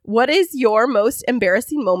What is your most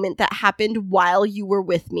embarrassing moment that happened while you were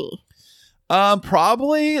with me?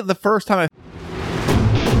 Probably the first time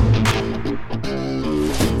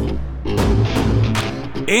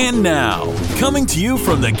And now, coming to you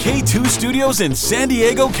from the K2 Studios in San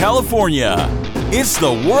Diego, California, it's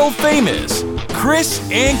the world-famous Chris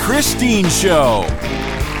and Christine Show.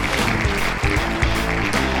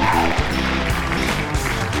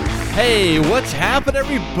 Hey, what's happening,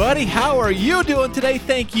 everybody? How are you doing today?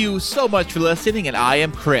 Thank you so much for listening, and I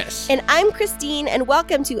am Chris. And I'm Christine, and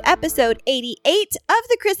welcome to episode 88 of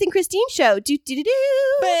the Chris and Christine Show.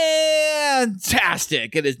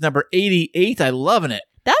 Fantastic. It is number 88. I'm loving it.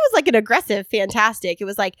 That was like an aggressive fantastic. It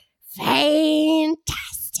was like, fantastic.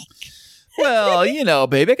 Well, you know,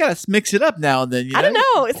 baby, I gotta mix it up now and then. You know? I don't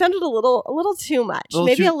know. It sounded a little too much. A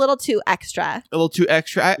little too extra. A little too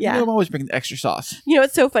extra. Yeah. I'm always bringing extra sauce. You know,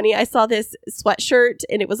 it's so funny. I saw this sweatshirt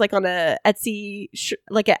and it was like on a Etsy,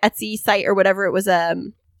 like a Etsy site or whatever. It was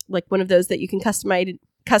like one of those that you can customize,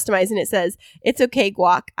 and it says, "It's okay,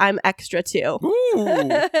 guac. I'm extra too." Ooh. You know,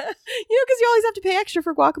 because you always have to pay extra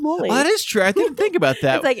for guacamole. Oh, that is true. I didn't think about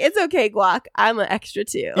that. It's like, it's okay, guac. I'm an extra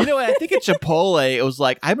too. You know what? I think at Chipotle, it was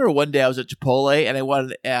like, I remember one day I was at Chipotle and I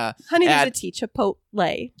wanted Honey, there's a T. Chipotle.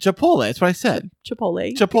 Chipotle. That's what I said.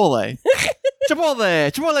 Chipotle. Chipotle.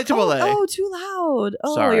 Chipotle. Oh, too loud.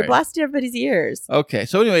 Oh, Sorry. You're blasting everybody's ears. Okay,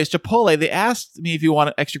 so anyways, Chipotle, they asked me if you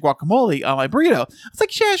wanted extra guacamole on my burrito. I was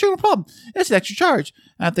like, yeah, sure, no problem. It's an extra charge.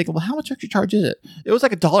 And I'm thinking, well, how much extra charge is it? It was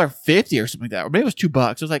like $1.50 or something like that. Or maybe it was $2.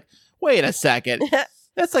 I was like, wait a second.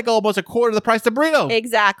 That's like almost a quarter of the price of the burrito.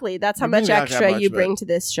 Exactly. That's how much extra you bring to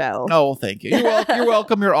this show. Oh, well, thank you. You're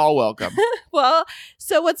welcome. You're all welcome. Well,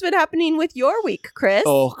 so what's been happening with your week, Chris?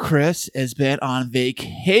 Oh, Chris has been on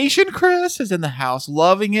vacation. Chris is in the house,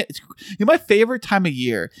 loving it. My favorite time of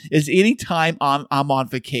year is any time I'm on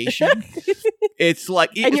vacation. It's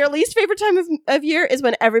like... And your least favorite time of year is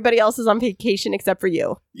when everybody else is on vacation except for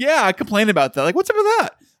you. Yeah, I complain about that. Like, what's up with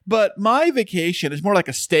that? But my vacation is more like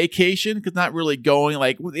a staycation because not really going.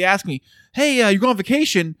 Like, they ask me, hey, you go on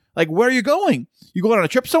vacation? Like, where are you going? You going on a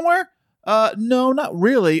trip somewhere? No, not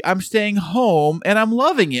really. I'm staying home and I'm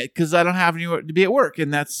loving it because I don't have anywhere to be at work.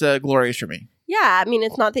 And that's glorious for me. Yeah, I mean,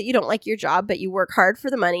 it's not that you don't like your job, but you work hard for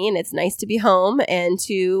the money, and it's nice to be home and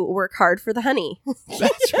to work hard for the honey.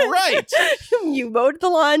 That's right. You mowed the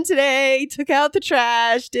lawn today, took out the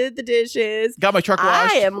trash, did the dishes. Got my truck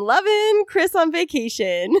washed. I am loving Chris on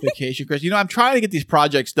vacation. Vacation, Chris. You know, I'm trying to get these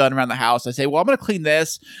projects done around the house. I say, well, I'm going to clean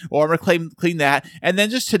this or I'm going to clean that. And then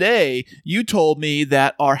just today, you told me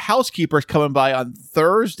that our housekeeper is coming by on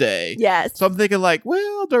Thursday. Yes. So I'm thinking like,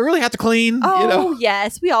 well, do I really have to clean? Oh, you know?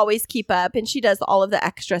 Yes. We always keep up. And she does all of the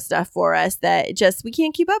extra stuff for us that just we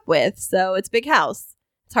can't keep up with. So it's a big house.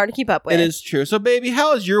 It's hard to keep up with. It is true. So, baby,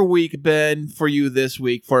 how has your week been for you this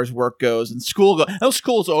week, as far as work goes and school goes? I know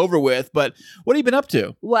school's over with, but what have you been up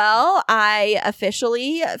to? Well, I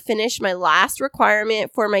officially finished my last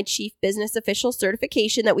requirement for my Chief Business Official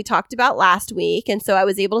certification that we talked about last week. And so I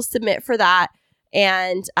was able to submit for that.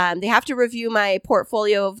 And they have to review my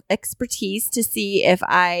portfolio of expertise to see if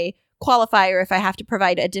I qualify or if I have to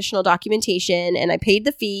provide additional documentation. And I paid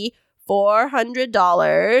the fee,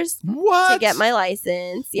 $400 What? to get my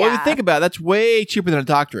license. Yeah. Well, if you think about it, that's way cheaper than a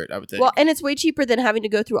doctorate, I would think. Well, and it's way cheaper than having to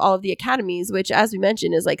go through all of the academies, which, as we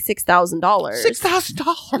mentioned, is like $6,000.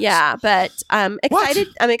 $6,000? Yeah, but I'm excited.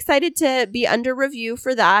 What? I'm excited to be under review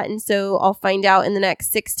for that, and so I'll find out in the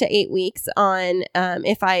next 6 to 8 weeks on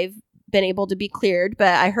if I've been able to be cleared.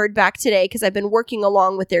 But I heard back today because I've been working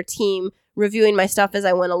along with their team, reviewing my stuff as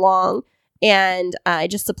I went along. And I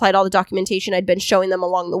just supplied all the documentation I'd been showing them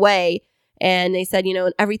along the way. And they said, you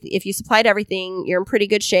know, if you supplied everything, you're in pretty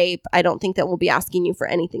good shape. I don't think that we'll be asking you for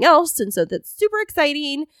anything else. And so that's super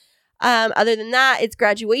exciting. Other than that, it's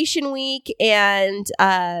graduation week. And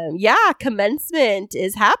commencement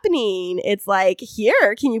is happening. It's like,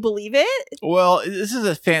 here, can you believe it? Well, this is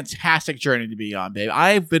a fantastic journey to be on, babe.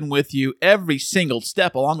 I've been with you every single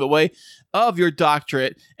step along the way of your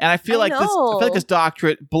doctorate, and I feel like this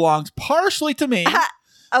doctorate belongs partially to me.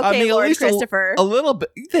 Okay, Lord Christopher. A little bit.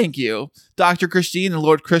 Thank you, Dr. Christine and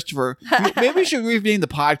Lord Christopher. Maybe we should rename the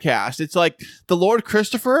podcast. It's like the Lord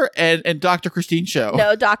Christopher and Dr. Christine show.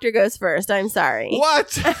 No, Doctor goes first. I'm sorry.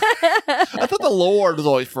 What? I thought the Lord was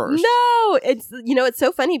always first. No, it's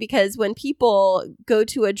so funny because when people go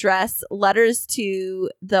to address letters to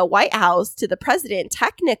the White House, to the president,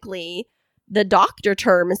 technically the doctor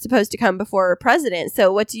term is supposed to come before president.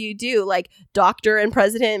 So what do? Like Doctor and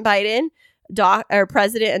President Biden? Or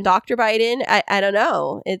President and Dr. Biden? I don't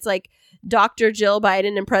know. It's like Dr. Jill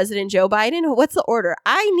Biden and President Joe Biden. What's the order?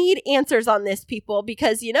 I need answers on this, people,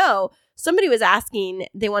 because, somebody was asking,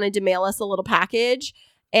 they wanted to mail us a little package.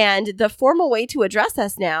 And the formal way to address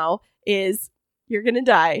us now is, you're going to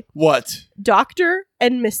die. What? Dr.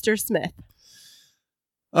 and Mr. Smith.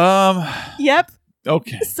 Yep.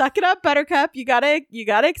 Okay. Suck it up, Buttercup. You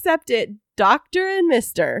gotta accept it. Dr. and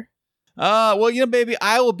Mr. Well, baby,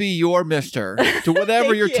 I will be your mister to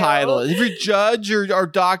whatever your title is. If you're judge or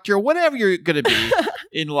doctor, whatever you're going to be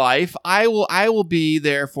in life, I will be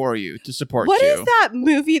there for you to support you. What is that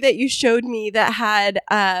movie that you showed me that had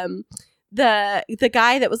the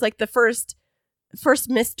guy that was like the first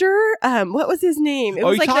Mister? What was his name? It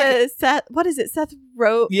was like the Seth. What is it? Seth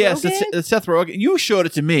Rogen. Yes, it's Seth Rogen. You showed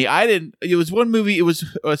it to me. I didn't. It was one movie. It was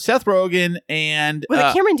Seth Rogen and was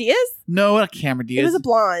it Cameron Diaz? No, not Cameron Diaz. It was a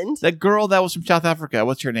blonde. That girl that was from South Africa.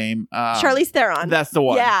 What's her name? Charlize Theron. That's the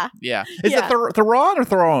one. Yeah. Is it Theron or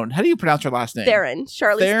Theron? How do you pronounce her last name? Theron.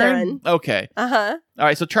 Charlize Theron. Okay. Uh-huh. All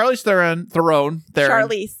right, so Charlize Theron.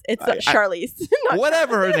 Charlize. It's Charlize.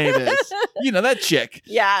 Whatever her name is. That chick.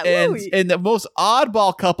 Yeah. And the most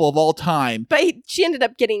oddball couple of all time. But she ended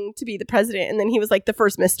up getting to be the president, and then he was like the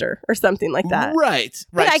first mister or something like that. Right.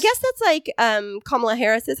 But I guess that's like Kamala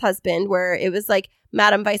Harris's husband, where it was like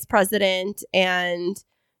Madam Vice President, and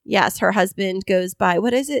yes, her husband goes by,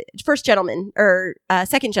 what is it? First gentleman or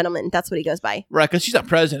second gentleman. That's what he goes by. Right, because she's not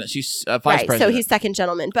president. She's vice president. So he's second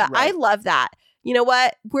gentleman. But I love that. You know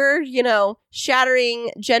what? We're,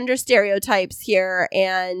 shattering gender stereotypes here.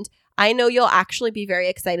 And I know you'll actually be very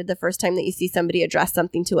excited the first time that you see somebody address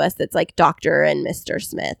something to us that's like Dr. and Mr.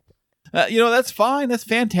 Smith. That's fine. That's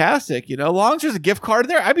fantastic. As long as there's a gift card in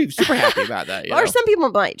there, I'd be super happy about that. Or some people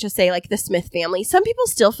might just say like the Smith family. Some people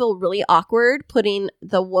still feel really awkward putting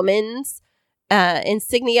the woman's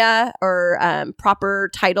insignia or proper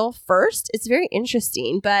title first. It's very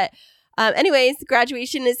interesting. But anyways,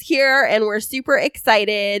 graduation is here and we're super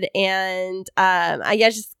excited. And I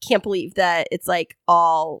just can't believe that it's like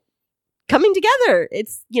all coming together.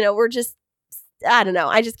 It's, we're just, I don't know.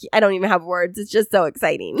 I don't even have words. It's just so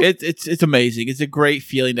exciting. It's amazing. It's a great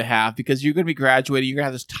feeling to have because you're going to be graduating. You're going to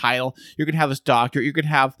have this title. You're going to have this doctorate.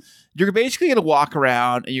 You're basically going to walk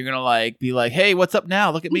around and you're going to like be like, hey, what's up now?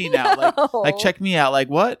 Look at me now. Like check me out. Like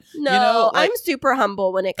what? No, I'm super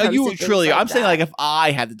humble when it comes to truly. Like I'm saying like if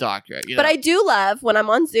I had the doctorate. But I do love when I'm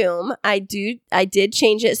on Zoom. I did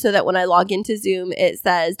change it so that when I log into Zoom, it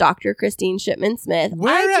says Dr. Christine Shipman Smith.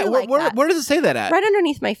 Where does it say that at? Right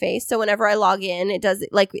underneath my face. So whenever I log in, it does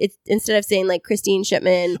like it's instead of saying like Christine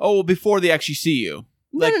Shipman. Oh, before they actually see you.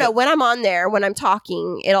 No. When I'm on there, when I'm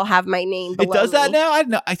talking, it'll have my name below. It does that me. now? I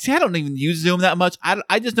don't know. I don't even use Zoom that much.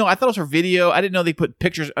 I just know. I thought it was for video. I didn't know they put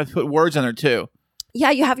pictures. Put words on there too.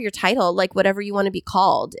 Yeah, you have your title, like whatever you want to be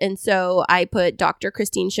called. And so I put Dr.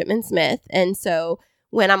 Christine Shipman Smith. And so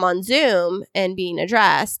when I'm on Zoom and being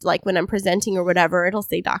addressed, like when I'm presenting or whatever, it'll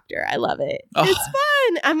say doctor. I love it. Oh. It's fun.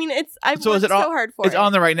 I mean, I've worked so hard for it. It's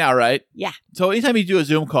on there right now, right? Yeah. So anytime you do a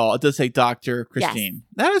Zoom call, it does say Dr. Christine. Yes.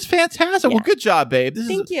 That is fantastic. Yeah. Well, good job, babe.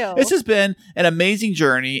 Thank you. This has been an amazing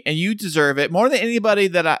journey, and you deserve it more than anybody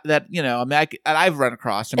that I've run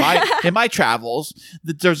across in my travels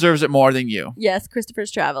that deserves it more than you. Yes,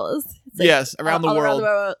 Christopher's Travels. Like yes, around the world.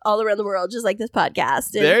 All around the world, just like this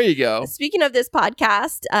podcast. And there you go. Speaking of this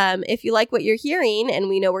podcast, if you like what you're hearing, and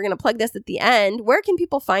we know we're going to plug this at the end, where can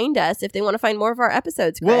people find us if they want to find more of our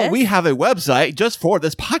episodes, Chris? Well, we have a website just for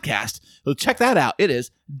this podcast. So check that out. It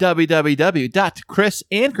is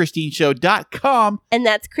www.chrisandchristinесhow.com. And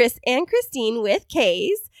that's Chris and Christine with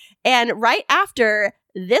K's. And right after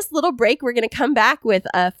this little break, we're going to come back with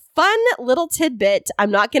a fun little tidbit.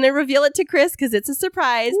 I'm not going to reveal it to Chris because it's a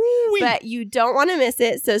surprise, but you don't want to miss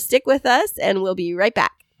it. So stick with us and we'll be right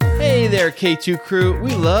back. Hey there, K2 crew.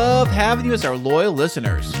 We love having you as our loyal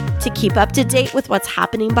listeners. To keep up to date with what's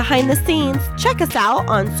happening behind the scenes, check us out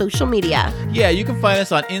on social media. Yeah, you can find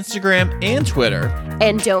us on Instagram and Twitter.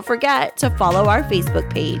 And don't forget to follow our Facebook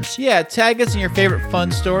page. Yeah, tag us in your favorite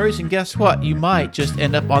fun stories, and guess what? You might just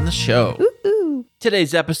end up on the show. Ooh.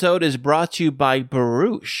 Today's episode is brought to you by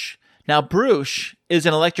Baruch. Now, Baruch is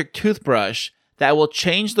an electric toothbrush that will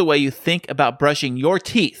change the way you think about brushing your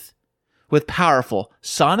teeth. With powerful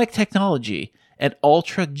sonic technology and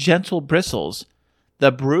ultra-gentle bristles, the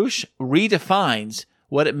Baruch redefines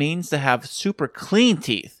what it means to have super clean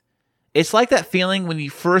teeth. It's like that feeling when you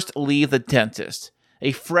first leave the dentist.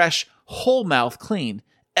 A fresh, whole mouth clean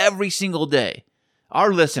every single day.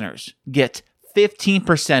 Our listeners get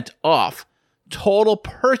 15% off total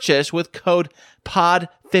purchase with code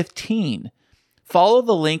POD15. Follow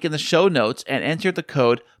the link in the show notes and enter the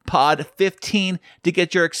code POD15 to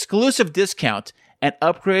get your exclusive discount and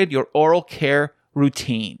upgrade your oral care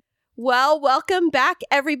routine. Well, welcome back,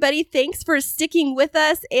 everybody. Thanks for sticking with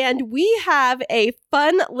us. And we have a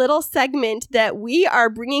fun little segment that we are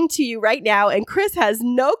bringing to you right now. And Chris has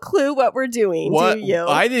no clue what we're doing, What? do you?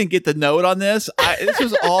 I didn't get the note on this. This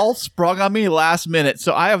was all sprung on me last minute.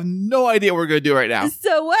 So I have no idea what we're going to do right now.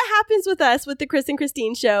 So what happens with us with the Chris and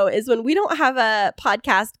Christine show is when we don't have a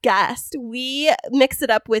podcast guest, we mix it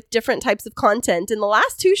up with different types of content. In the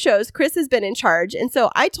last 2 shows, Chris has been in charge. And so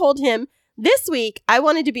I told him this week I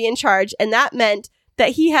wanted to be in charge. And that meant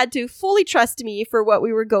that he had to fully trust me for what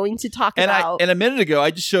we were going to talk about. And a minute ago, I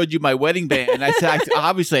just showed you my wedding band. And I said,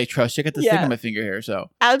 obviously, I trust you. I got this thing on my finger here. So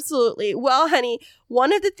absolutely. Well, honey,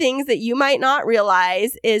 one of the things that you might not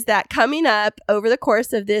realize is that coming up over the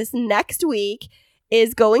course of this next week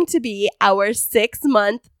is going to be our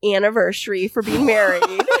 6-month anniversary for being married.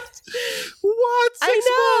 What? 6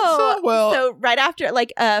 I know. months? Well, so right after,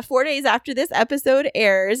 4 days after this episode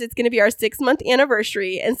airs, it's going to be our 6-month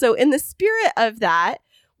anniversary. And so in the spirit of that,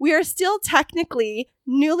 we are still technically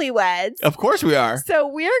newlyweds. Of course we are. So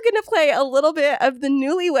we're going to play a little bit of the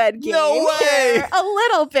Newlywed Game. No way. Here. A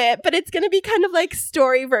little bit, but it's going to be kind of like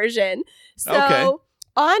story version. So Okay.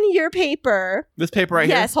 On your paper. This paper right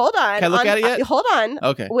here? Yes, hold on. Can I look at it yet? Hold on.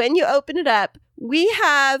 Okay. When you open it up, we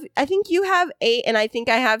have, I think you have 8 and I think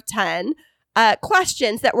I have 10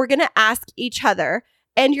 questions that we're going to ask each other,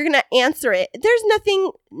 and you're going to answer it. There's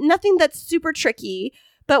nothing that's super tricky.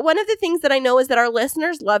 But one of the things that I know is that our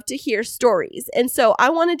listeners love to hear stories. And so I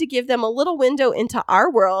wanted to give them a little window into our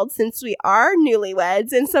world since we are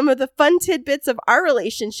newlyweds and some of the fun tidbits of our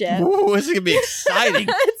relationship. Ooh, this is going to be exciting.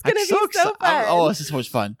 It's going to be so fun. This is so much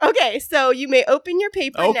fun. Okay, so you may open your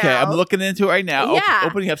paper now. Okay, I'm looking into it right now. Yeah.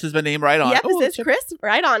 Opening up says my name right on it. Yep, it says Chris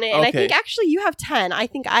right on it. And I think actually you have 10. I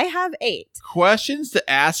think I have 8. Questions to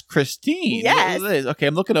ask Christine. Yes. What is this? Okay,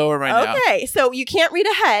 I'm looking over right now. Okay, so you can't read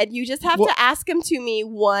ahead. You just have to ask them to me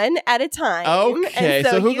one at a time. Okay, And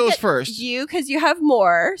so who goes first? You, because you have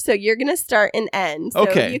more. So you're going to start and end. So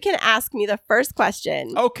Okay. you can ask me the first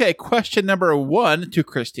question. Okay, question number 1 to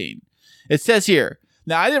Christine. It says here,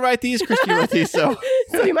 now I didn't write these, Christine wrote these, so.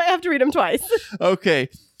 So you might have to read them twice. Okay,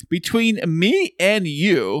 between me and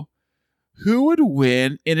you, who would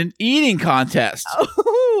win in an eating contest?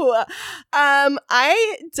 Oh,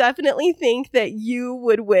 I definitely think that you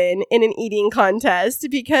would win in an eating contest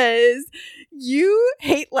because you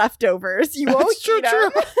hate leftovers. You won't eat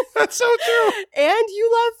them. That's so true. And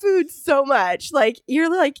you love food so much. Like, you're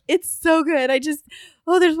like, it's so good.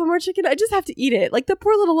 There's one more chicken. I just have to eat it. Like the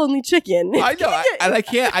poor little lonely chicken. I know. And I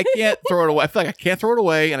can't throw it away. I feel like I can't throw it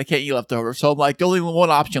away and I can't eat leftovers. So I'm like, the only one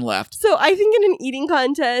option left. So I think in an eating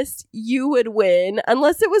contest, you would win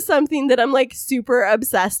unless it was something that I'm like super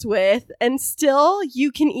obsessed with. And still,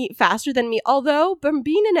 you can eat faster than me. Although, from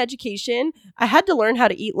being in education, I had to learn how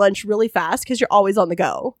to eat lunch really fast because you're always on the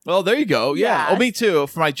go. Well, there you go. Yeah. Yeah. Oh, me too.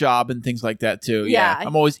 For my job and things like that too. Yeah.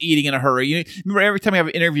 I'm always eating in a hurry. You remember every time I have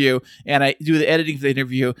an interview and I do the editing for the interview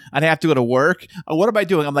and I have to go to work, what am I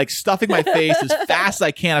doing? I'm like stuffing my face as fast as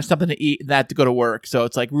I can of something to eat and that to go to work. So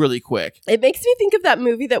it's like really quick. It makes me think of that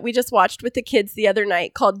movie that we just watched with the kids the other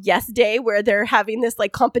night called Yes Day, where they're having this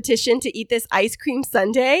like competition to eat this ice cream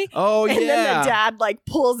sundae. Oh, and then the dad like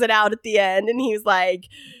pulls it out at the end and he's like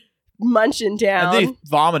munching down. And they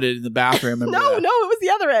vomited in the bathroom. No, it was the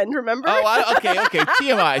other end, remember? Oh, okay.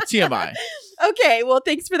 TMI. Okay, well,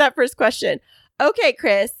 thanks for that first question. Okay,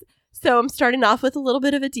 Chris. So I'm starting off with a little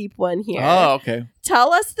bit of a deep one here. Oh, okay.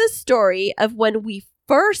 Tell us the story of when we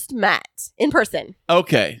first met in person.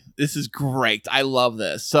 Okay, this is great. I love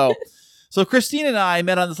this. So Christine and I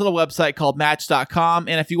met on this little website called Match.com,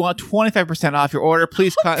 and if you want 25% off your order,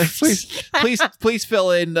 please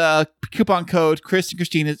fill in coupon code Chris and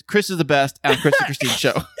Christine. Chris is the best at Chris and Christine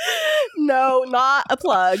show. No, not a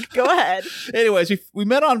plug. Go ahead. Anyways, we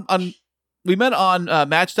met on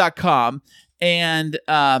Match.com, and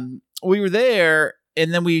we were there,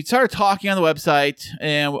 and then we started talking on the website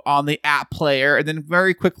and on the app player, and then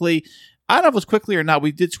very quickly, I don't know if it was quickly or not,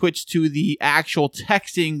 we did switch to the actual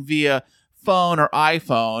texting via phone or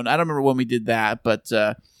iPhone. I don't remember when we did that, but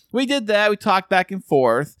we did that. We talked back and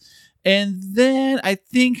forth, and then I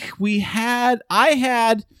think I'm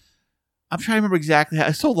trying to remember exactly how.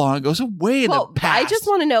 It's so long ago. So way in the past. I just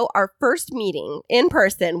want to know our first meeting in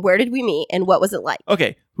person. Where did we meet and what was it like?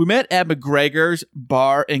 Okay. We met at McGregor's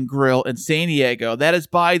Bar and Grill in San Diego. That is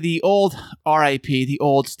by the old RIP, the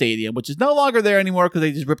old stadium, which is no longer there anymore because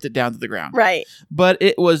they just ripped it down to the ground. Right. But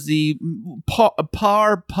it was the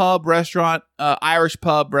Par Pub Restaurant, Irish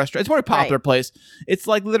Pub Restaurant. It's a very popular place. It's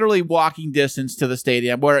like literally walking distance to the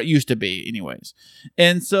stadium where it used to be anyways.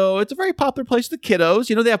 And so it's a very popular place for the kiddos.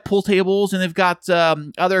 You know, they have pool tables and they've got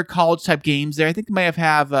other college type games there. I think they may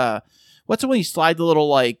have what's the one you slide the little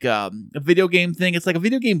like a video game thing? It's like a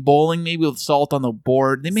video game bowling, maybe with salt on the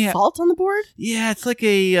board. They may have salt on the board. Yeah, it's like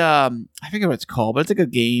a I forget what it's called, but it's like a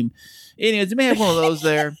game. Anyways, they may have one of those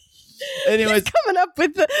there. Anyways, he's coming up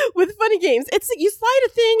with funny games. It's you slide a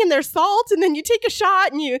thing and there's salt, and then you take a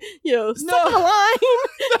shot and you suck a lime.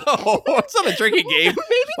 No, it's not a drinking game.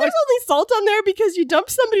 Maybe there's only salt on there because you dumped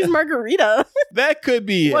somebody's margarita. That could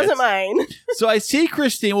be it. Wasn't mine. So I see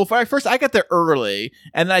Christine. Well, first I got there early,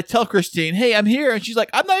 and then I tell Christine, "Hey, I'm here," and she's like,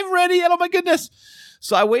 "I'm not even ready yet. Oh my goodness."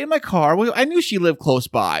 So I wait in my car. Well, I knew she lived close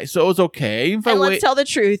by, so it was okay. And let's tell the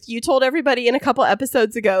truth. You told everybody in a couple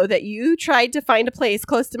episodes ago that you tried to find a place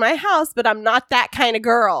close to my house, but I'm not that kind of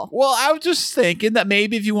girl. Well, I was just thinking that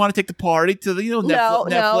maybe if you want to take the party to the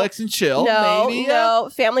Netflix and chill, maybe. No,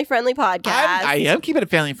 family-friendly podcast. I am keeping it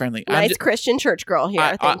family-friendly. Nice Christian church girl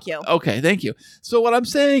here. Thank you. Okay, thank you. So what I'm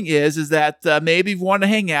saying is that maybe if you want to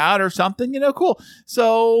hang out or something, cool.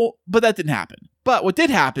 So, but that didn't happen. But what did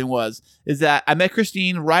happen is that I met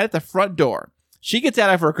Christine right at the front door. She gets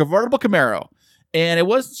out of her convertible Camaro. And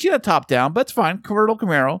she had a top down, but it's fine. Convertible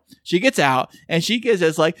Camaro. She gets out and she gives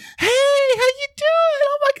us like, "Hey, how you doing?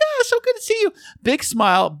 Oh my gosh, so good to see you." Big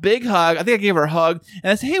smile, big hug. I think I gave her a hug.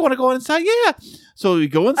 And I said, "Hey, want to go inside?" "Yeah." So we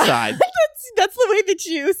go inside. That's the way that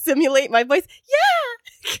you simulate my voice.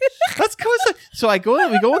 Yeah. Let's go inside. So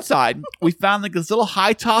we go inside. We found like this little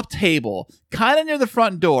high top table kind of near the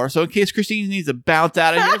front door. So in case Christine needs to bounce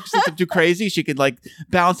out of here because it's too crazy, she could like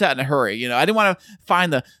bounce out in a hurry. I didn't want to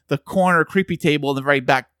find the corner creepy table in the very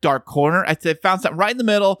back dark corner. I found something right in the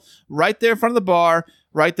middle, right there in front of the bar,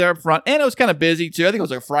 right there up front. And it was kind of busy too. I think it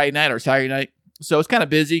was like Friday night or Saturday night. So it's kind of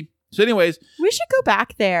busy. So anyways. We should go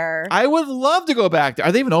back there. I would love to go back there.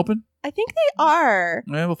 Are they even open? I think they are.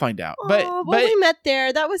 Well, we'll find out. But we met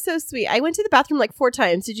there. That was so sweet. I went to the bathroom like 4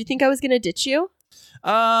 times. Did you think I was going to ditch you?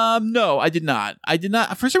 No, I did not.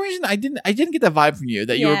 For some reason, I didn't get that vibe from you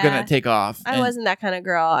that you were going to take off. I wasn't that kind of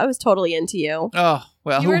girl. I was totally into you. Oh,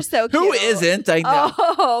 well. You were so cute. Who isn't? I know.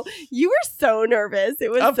 Oh, you were so nervous. It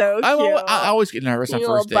was so cute. I always get nervous on first dates.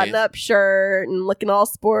 Your little button-up shirt and looking all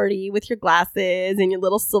sporty with your glasses and your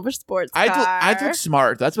little silver sports car. I look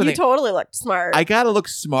smart. That's what you totally looked smart. I gotta look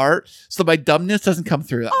smart so my dumbness doesn't come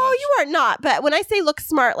through that much. You are not. But when I say look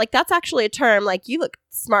smart, like that's actually a term. Like you look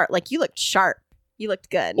smart. Like you looked sharp. You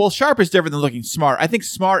looked good. Well, sharp is different than looking smart. I think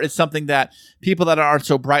smart is something that people that aren't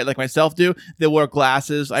so bright like myself do. They wear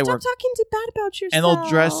glasses. Stop talking too bad about yourself. And they'll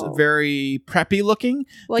dress very preppy looking.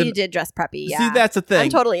 Well, you did dress preppy, yeah. See, that's the thing. I'm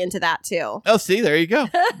totally into that, too. Oh, see, there you go.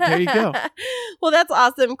 There you go. Well, that's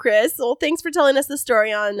awesome, Chris. Well, thanks for telling us the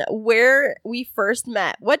story on where we first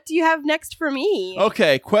met. What do you have next for me?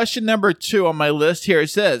 Okay, question number 2 on my list here.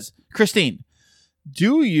 It says, Christine,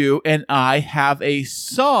 do you and I have a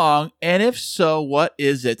song? And if so, what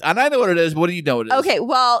is it? And I know what it is. What do you know it is? Okay,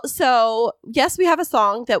 well, so yes, we have a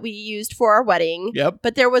song that we used for our wedding. Yep.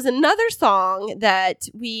 But there was another song that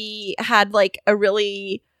we had like a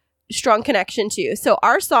really strong connection to. So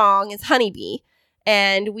our song is Honeybee.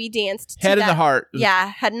 And we danced to Head in the Heart. Yeah,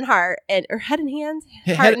 Head and Heart. Or Head and Hand?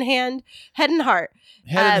 Heart and Hand. Head and Heart.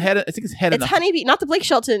 I think it's Head and It's Honeybee, not the Blake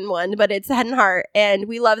Shelton one, but it's Head and Heart. And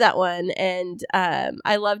we love that one. And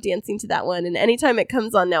I love dancing to that one. And anytime it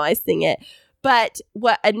comes on now, I sing it. But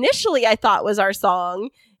what initially I thought was our song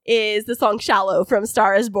is the song Shallow from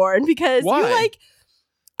Star is Born. Because Why? you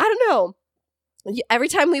I don't know. Every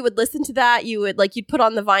time we would listen to that, you'd put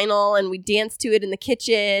on the vinyl and we'd dance to it in the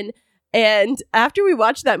kitchen. And after we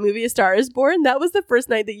watched that movie, A Star is Born, that was the first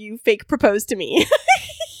night that you fake proposed to me.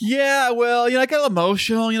 Yeah, well, I got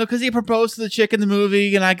emotional, because he proposed to the chick in the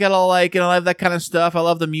movie, and I got all I love that kind of stuff. I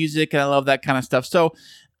love the music, and I love that kind of stuff. So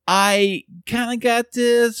I kind of got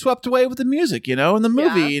swept away with the music, and the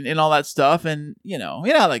movie and all that stuff, and you know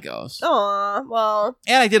how that goes. Aw, well.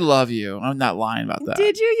 And I did love you. I'm not lying about that.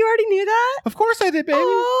 Did you? You already knew that? Of course I did, baby.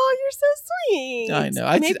 Oh, you're so sweet. I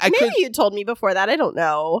know. Maybe you told me before that. I don't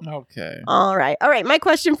know. Okay. All right. My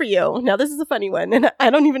question for you. Now, this is a funny one, and I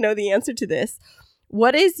don't even know the answer to this.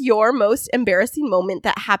 What is your most embarrassing moment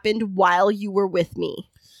that happened while you were with me?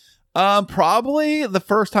 Probably the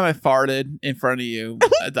first time I farted in front of you.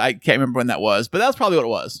 I can't remember when that was, but that's probably what it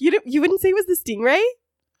was. You wouldn't say it was the stingray?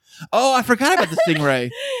 Oh, I forgot about the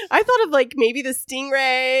stingray. I thought of like maybe the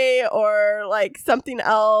stingray or like something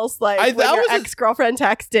else, like when your ex-girlfriend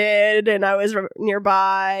texted and I was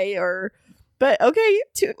nearby, or. But okay,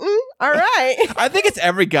 all right. I think it's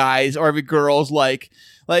every guy's or every girl's like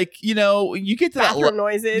you know, you get to bathroom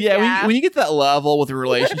noises. Yeah, when you get to that level with a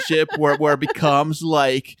relationship where it becomes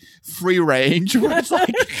like free range, where it's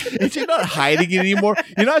like you're not hiding it anymore.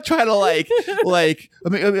 You're not trying to like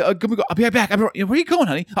I'll be right back. Where are you going,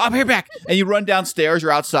 honey? I'll be right back. And you run downstairs,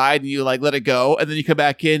 you're outside, and you like let it go, and then you come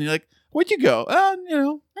back in, and you're like, where'd you go? You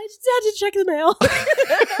know. I just had to check the mail. I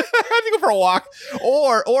had to go for a walk.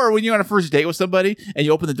 Or when you're on a first date with somebody and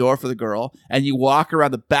you open the door for the girl and you walk around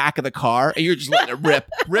the back of the car and you're just letting it rip.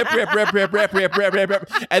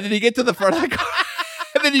 And then you get to the front of the car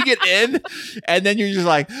and then you get in and then you're just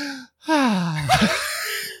like, She's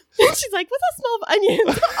like, what's that smell of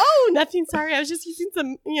onions? Oh, nothing. Sorry. I was just using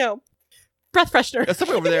some, breath freshener. That's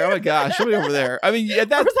somebody over there. Oh my gosh, somebody over there. I mean, yeah, was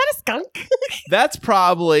that a skunk? That's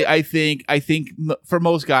probably, I think for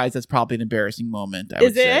most guys, that's probably an embarrassing moment. I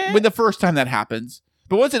would say. When the first time that happens,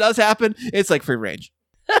 but once it does happen, it's like free range.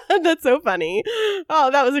 That's so funny. Oh,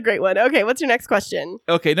 that was a great one. Okay, what's your next question?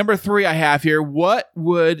 Okay, number 3 I have here. What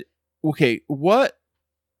would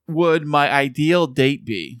my ideal date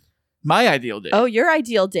be? My ideal date. Oh, your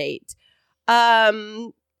ideal date.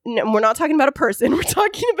 No, we're not talking about a person. We're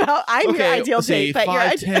talking about your ideal date. But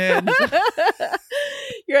 5'10".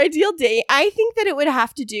 Your ideal date. I think that it would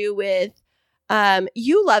have to do with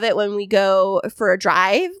you love it when we go for a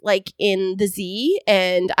drive, like in the Z,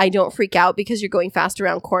 and I don't freak out because you're going fast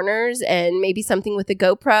around corners, and maybe something with a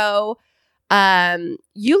GoPro.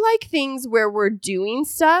 You like things where we're doing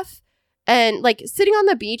stuff and like sitting on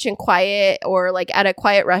the beach and quiet, or like at a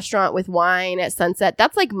quiet restaurant with wine at sunset.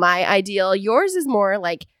 That's like my ideal. Yours is more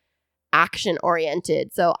like action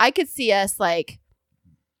oriented. So I could see us like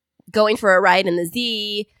going for a ride in the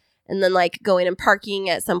Z, and then like going and parking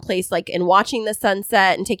at some place like and watching the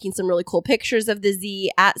sunset and taking some really cool pictures of the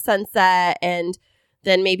Z at sunset, and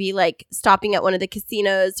then maybe like stopping at one of the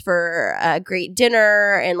casinos for a great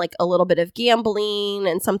dinner and like a little bit of gambling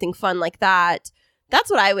and something fun like that. That's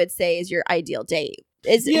what I would say is your ideal date.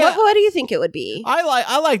 What do you think it would be?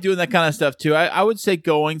 I like doing that kind of stuff too. I would say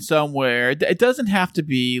going somewhere. It doesn't have to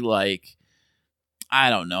be like, I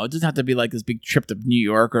don't know. It doesn't have to be like this big trip to New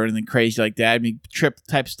York or anything crazy like that. I mean, trip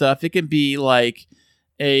type stuff. It can be like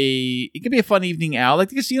a fun evening out. Like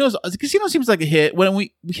the casino seems like a hit. When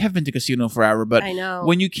we have been to casino forever, but I know.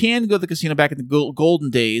 When you can go to the casino back in the golden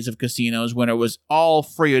days of casinos when it was all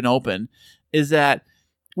free and open, is that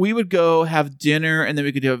we would go have dinner, and then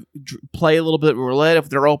we could play a little bit of roulette if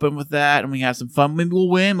they're open with that, and we have some fun. Maybe we'll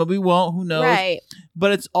win, maybe we won't. Who knows? Right.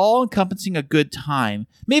 But it's all encompassing a good time.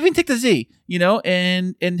 Maybe even take the Z,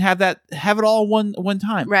 and have it all one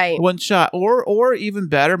time, right? One shot, or even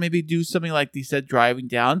better, maybe do something like they said, driving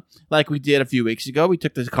down, like we did a few weeks ago. We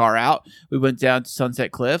took this car out. We went down to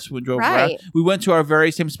Sunset Cliffs. We drove around. We went to our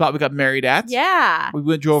very same spot we got married at. Yeah.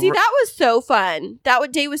 We drove. See, that was so fun.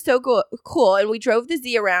 That day was so cool, and we drove the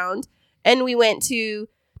Z around, and we went to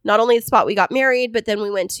not only the spot we got married, but then we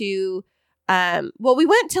went to. We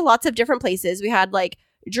went to lots of different places. We had like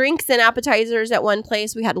drinks and appetizers at one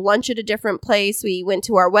place. We had lunch at a different place. We went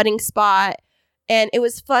to our wedding spot, and it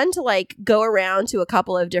was fun to like go around to a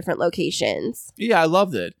couple of different locations. Yeah, I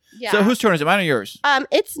loved it. Yeah. So whose turn is it? Mine or yours?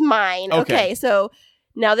 It's mine. Okay. So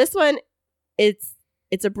now this one, it's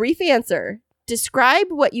a brief answer. Describe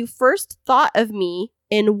what you first thought of me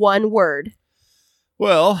in one word.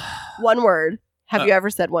 Well, one word. Have you ever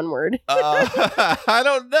said one word? I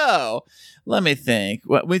don't know. Let me think.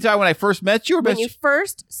 When I first met you, or when you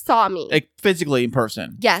first saw me, like physically in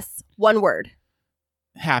person? Yes, one word.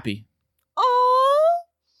 Happy. Oh,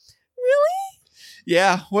 really?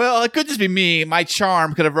 Yeah. Well, it could just be me. My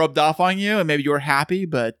charm could have rubbed off on you, and maybe you were happy.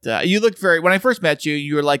 But you looked when I first met you,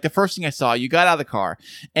 you were like the first thing I saw. You got out of the car,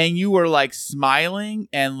 and you were like smiling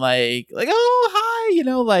and like oh hi,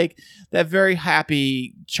 like that very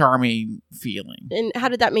happy, charming feeling. And how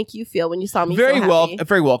did that make you feel when you saw me? Very happy?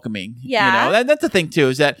 Very welcoming. Yeah. That's the thing too,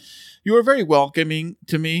 is that you were very welcoming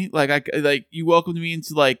to me. Like you welcomed me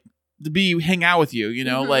into like to hang out with you.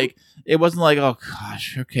 Mm-hmm. Like it wasn't like, oh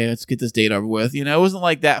gosh, okay, let's get this date over with. It wasn't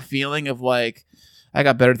like that feeling of like I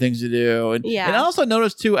got better things to do. And I also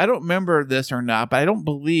noticed too, I don't remember this or not, but I don't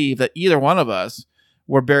believe that either one of us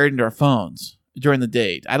were buried into our phones during the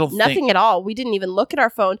date. Nothing at all. We didn't even look at our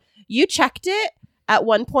phone. You checked it at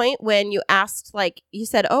one point when you asked, like, you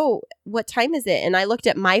said, oh, what time is it? And I looked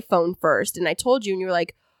at my phone first, and I told you, and you were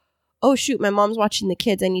like, oh, shoot, my mom's watching the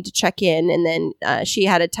kids. I need to check in. And then she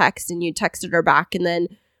had a text, and you texted her back, and then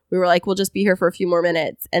we were like, we'll just be here for a few more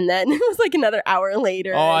minutes. And then it was like another hour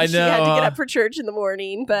later. Oh, I She had to know, get up for church in the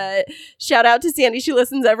morning. But shout out to Sandy. She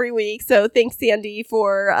listens every week. So thanks, Sandy,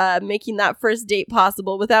 for making that first date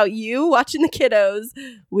possible. Without you watching the kiddos,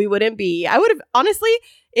 we wouldn't be. I would have, honestly,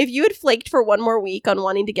 if you had flaked for one more week on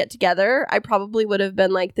wanting to get together, I probably would have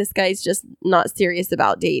been like, this guy's just not serious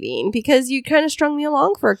about dating, because you kind of strung me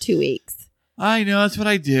along for 2 weeks. I know, that's what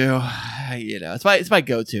I do. It's my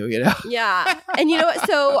go-to, Yeah. And you know what?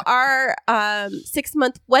 So our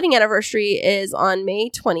 6-month wedding anniversary is on May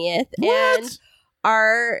 20th. What? And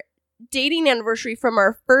our dating anniversary from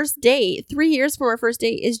our first date, 3 years from our first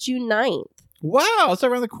date, is June 9th. Wow, it's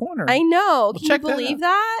around the corner. I know. Well, Can you check that believe out.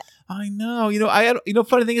 that? I know.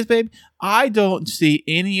 Funny thing is, babe, I don't see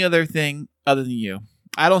any other thing other than you.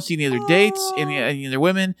 I don't see any other dates, any other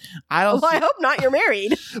women. I don't. Well, I hope not. You're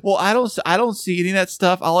married. Well, I don't see any of that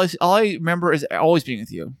stuff. All I remember is always being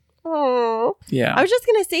with you. Oh. Yeah. I was just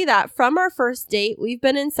going to say that from our first date, we've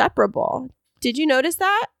been inseparable. Did you notice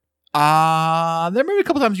that? There may be a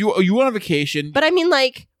couple times you went on vacation. But I mean,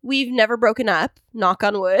 like, we've never broken up. Knock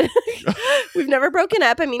on wood. We've never broken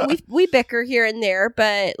up. I mean, we bicker here and there,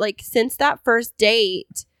 but like since that first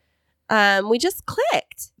date, we just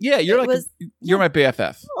clicked. Yeah, you're my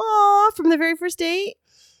BFF. Aw, from the very first date.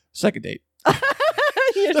 Second date.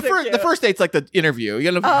 You're so The cute. first date's like the interview.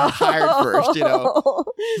 You gotta be hired first.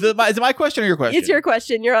 Is it my question or your question? It's your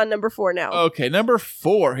question. You're on number 4 now. Okay, number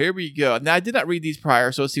 4. Here we go. Now, I did not read these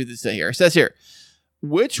prior, so let's see what this says here. It says here,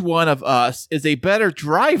 which one of us is a better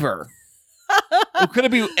driver? Could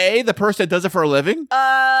it be A, the person that does it for a living?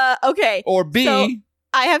 Okay. Or B, So,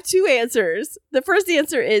 I have 2 answers. The first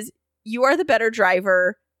answer is you are the better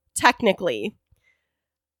driver, technically.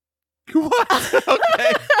 what?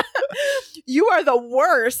 Okay. You are the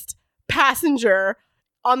worst passenger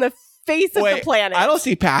on the face of the planet. I don't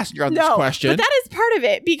see passenger on this question. But that is part of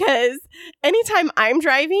it, because anytime I'm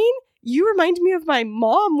driving, you remind me of my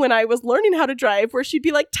mom when I was learning how to drive, where she'd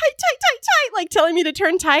be like, tight, tight, tight, tight, like telling me to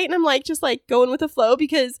turn tight. And I'm like, just like going with the flow,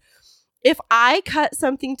 because if I cut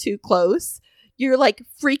something too close, you're like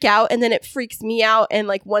freak out, and then it freaks me out. And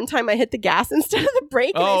like one time I hit the gas instead of the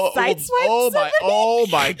brake, and I sideswiped somebody. Oh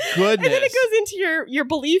my goodness. And then it goes into your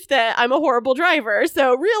belief that I'm a horrible driver.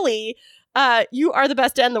 So really, you are the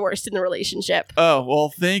best and the worst in the relationship. Oh,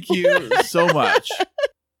 well, thank you so much.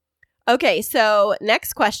 Okay, so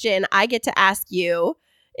next question I get to ask you.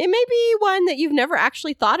 It may be one that you've never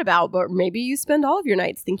actually thought about, but maybe you spend all of your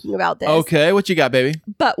nights thinking about this. Okay, what you got, baby?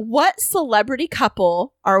 But what celebrity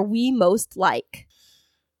couple are we most like?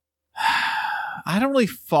 I don't really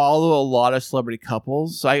follow a lot of celebrity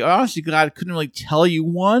couples, so I honestly, God, couldn't really tell you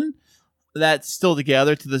one that's still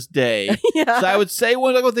together to this day. Yeah. So I would say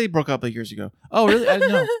one. Like, they broke up like years ago. Oh, really? I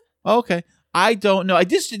didn't know. Okay, I don't know. I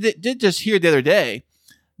did just hear the other day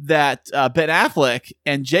that Ben Affleck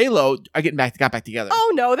and J-Lo are got back together.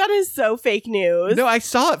 Oh no, that is so fake news. No, I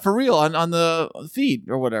saw it for real on the feed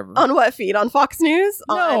or whatever. On what feed? On Fox News?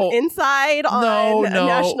 No. On Inside? On No.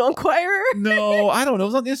 National Enquirer? No, I don't know. It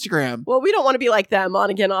was on Instagram. Well, we don't want to be like them, on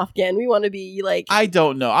again, off again. We want to be like I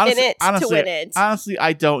don't know. Honestly, in it to win it. Honestly,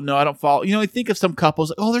 I don't know. I don't follow. I think of some couples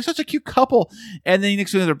like, oh, they're such a cute couple, and then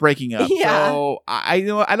next thing they're breaking up. Yeah. So I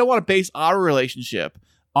don't want to base our relationship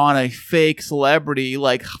on a fake celebrity,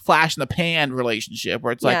 like flash in the pan relationship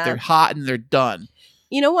where it's like they're hot and they're done.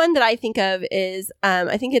 You know, one that I think of is,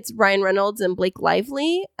 I think it's Ryan Reynolds and Blake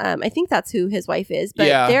Lively. I think that's who his wife is. But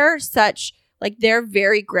they're they're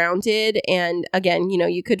very grounded. And again,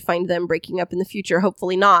 you could find them breaking up in the future.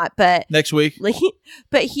 Hopefully not. But next week.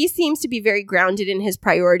 But he seems to be very grounded in his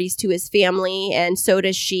priorities to his family. And so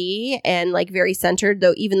does she. And like very centered,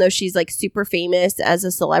 even though she's like super famous as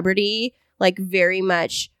a celebrity, like very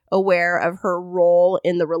much aware of her role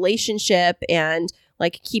in the relationship and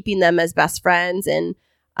like keeping them as best friends. And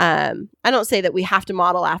I don't say that we have to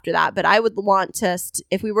model after that, but I would want to,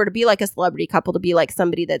 if we were to be like a celebrity couple, to be like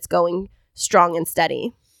somebody that's going strong and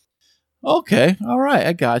steady. Okay. All right.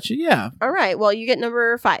 I got you. Yeah. All right. Well, you get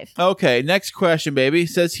number 5. Okay. Next question, baby. It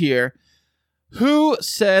says here, who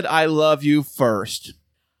said I love you first?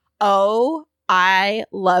 Oh, I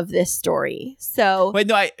love this story. So wait,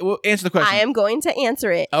 no, answer the question. I am going to answer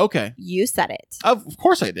it. Okay. You said it. Of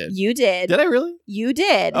course I did. You did. Did I really? You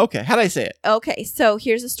did. Okay. How did I say it? Okay. So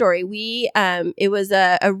here's the story. It was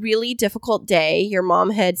a really difficult day. Your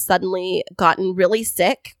mom had suddenly gotten really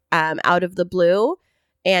sick out of the blue,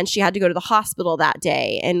 and she had to go to the hospital that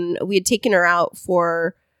day. And we had taken her out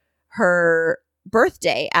for her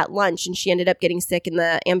birthday at lunch, and she ended up getting sick, and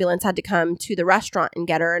the ambulance had to come to the restaurant and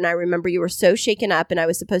get her. And I remember you were so shaken up, and I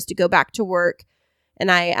was supposed to go back to work,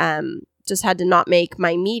 and I just had to not make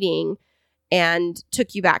my meeting. and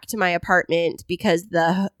took you back to my apartment because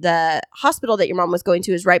the hospital that your mom was going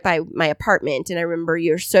to is right by my apartment. And I remember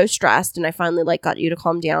you were so stressed, and I finally like got you to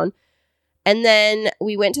calm down. And then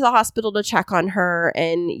we went to the hospital to check on her,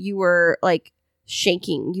 and you were like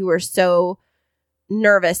shaking. You were so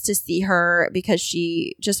nervous to see her because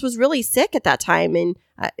she just was really sick at that time. And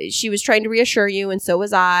she was trying to reassure you, and so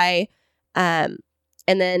was I. And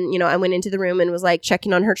then, I went into the room and was like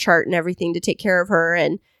checking on her chart and everything to take care of her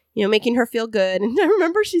and, making her feel good. And I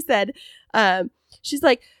remember she said, she's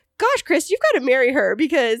like, gosh, Chris, you've got to marry her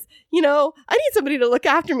because, I need somebody to look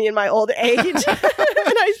after me in my old age. And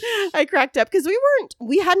I cracked up because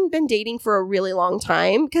we hadn't been dating for a really long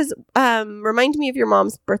time because remind me of your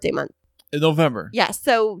mom's birthday month. In November. Yes.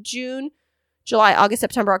 So June, July, August,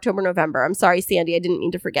 September, October, November. I'm sorry, Sandy. I didn't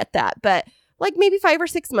mean to forget that. But like maybe 5 or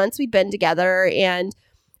 6 months we'd been together. And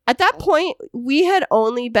at that point, we had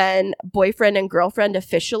only been boyfriend and girlfriend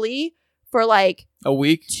officially for like a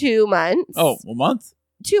week, 2 months. Oh, a month?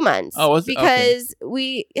 2 months. Oh, was it? Because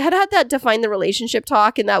we had that define the relationship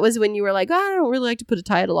talk. And that was when you were like, I don't really like to put a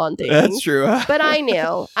title on things. That's true. But I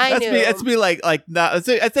knew. That's me like not.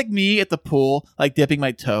 It's like me at the pool, like dipping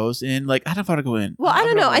my toes in. Like, I don't want to go in. Well, I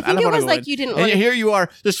don't know. I think it was like you didn't want to. Here you are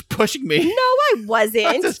just pushing me. No, I wasn't.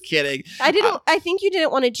 I'm just kidding. I think you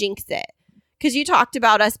didn't want to jinx it. Because you talked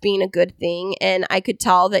about us being a good thing, and I could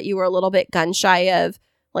tell that you were a little bit gun shy of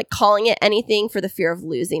like calling it anything for the fear of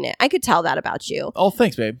losing it. I could tell that about you. Oh,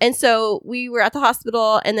 thanks, babe. And so we were at the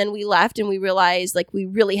hospital, and then we left, and we realized like we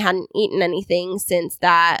really hadn't eaten anything since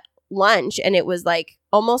that lunch, and it was like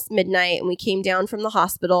almost midnight, and we came down from the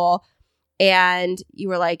hospital, and you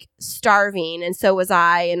were like starving, and so was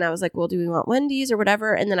I, and I was like, well, do we want Wendy's or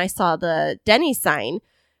whatever? And then I saw the Denny's sign.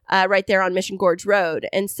 Right there on Mission Gorge Road.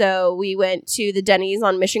 And so we went to the Denny's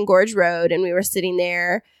on Mission Gorge Road, and we were sitting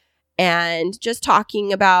there and just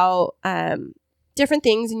talking about different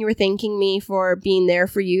things. And you were thanking me for being there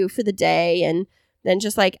for you for the day. And then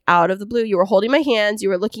just like out of the blue, you were holding my hands. You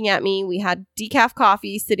were looking at me. We had decaf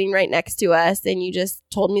coffee sitting right next to us. And you just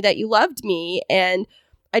told me that you loved me. And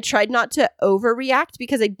I tried not to overreact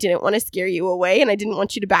because I didn't want to scare you away, and I didn't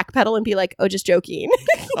want you to backpedal and be like, oh, just joking.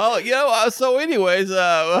 Oh, so anyways,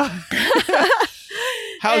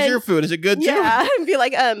 how's your food? Is it good too? Yeah, and be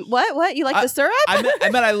like, what? You like the syrup? I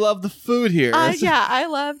meant I love the food here. Yeah, I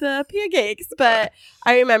love the pancakes. But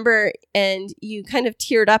I remember, and you kind of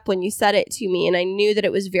teared up when you said it to me, and I knew that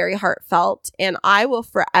it was very heartfelt, and I will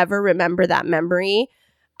forever remember that memory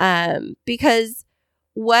because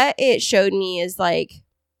what it showed me is like,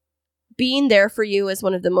 being there for you is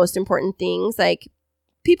one of the most important things. Like,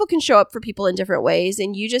 people can show up for people in different ways,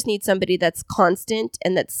 and you just need somebody that's constant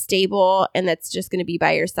and that's stable and that's just going to be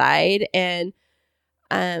by your side. And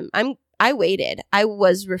I waited. I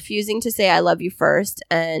was refusing to say I love you first,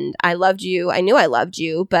 and I loved you. I knew I loved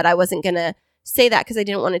you, but I wasn't going to say that because I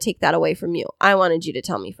didn't want to take that away from you. I wanted you to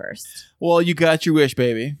tell me first. Well, you got your wish,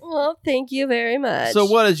 baby. Well, thank you very much. So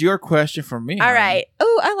what is your question for me? All right.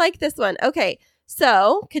 Oh, I like this one. Okay.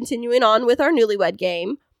 So, continuing on with our Newlywed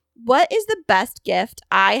Game, what is the best gift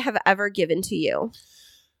I have ever given to you?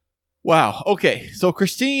 Wow. Okay. So,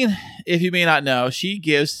 Christine, if you may not know, she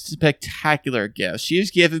gives spectacular gifts.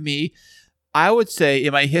 She's given me, I would say,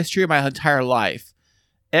 in my history of my entire life,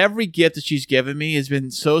 every gift that she's given me has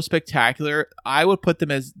been so spectacular. I would put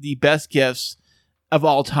them as the best gifts of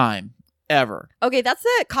all time, ever. Okay, that's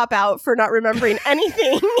a cop-out for not remembering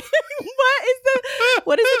anything.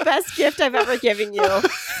 What is the best gift I've ever given you?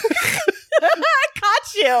 I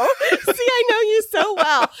caught you. See, I know you so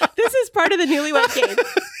well. This is part of the Newlywed Game.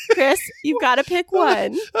 Chris, you've got to pick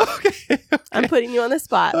one. Okay. I'm putting you on the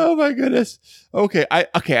spot. Oh my goodness. Okay.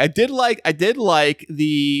 I did like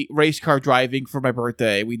the race car driving for my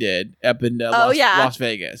birthday. We did up in Las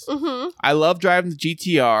Vegas. Mm-hmm. I love driving the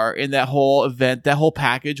GTR, and that whole event, that whole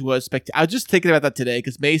package was spectacular. I was just thinking about that today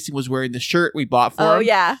because Mason was wearing the shirt we bought for him. Oh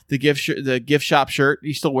yeah, the gift shop shirt.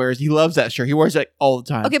 He still wears. He loves that shirt. He wears it all the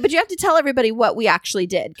time. Okay, but you have to tell everybody what we actually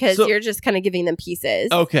did because you're just kind of giving them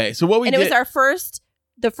pieces. Okay, so what we did, and it was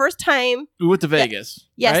the first time we went to Vegas.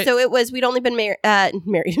 Yes, right? So it was, we'd only been married.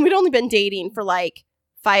 We'd only been dating for like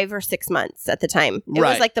 5 or 6 months at the time. It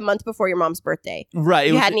was like the month before your mom's birthday. Right.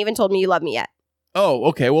 You hadn't even told me you love me yet. Oh,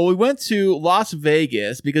 okay. Well, we went to Las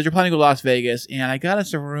Vegas because you're planning to go to Las Vegas, and I got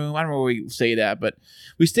us a room. I don't know where we stayed at, but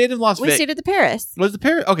we stayed in Las Vegas. We stayed at the Paris. Was the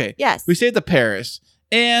Paris? Okay. Yes. We stayed at the Paris.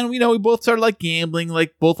 And, we both started like gambling,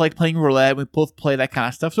 like both like playing roulette. We both play that kind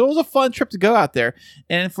of stuff. So it was a fun trip to go out there.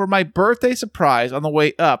 And for my birthday surprise on the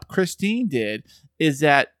way up, Christine is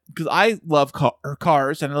that because I love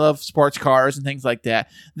cars and I love sports cars and things like that.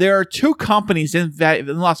 There are 2 companies in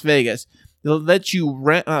Las Vegas they'll let you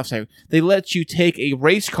rent. They let you take a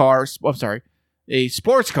race car. A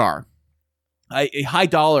sports car, a high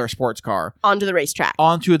dollar sports car onto the racetrack,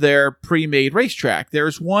 onto their pre-made racetrack.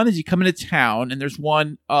 There's one as you come into town, and there's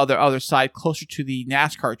one other side closer to the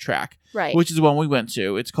NASCAR track, right? Which is the one we went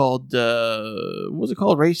to. It's called what was it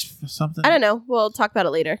called? Race something? I don't know. We'll talk about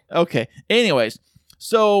it later. Okay. Anyways.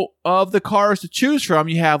 So, of the cars to choose from,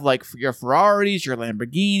 you have like your Ferraris, your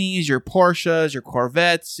Lamborghinis, your Porsches, your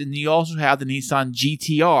Corvettes, and you also have the Nissan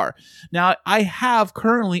GTR. Now, I have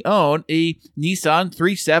currently owned a Nissan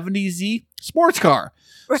 370Z sports car.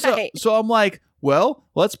 Right. So I'm like, well,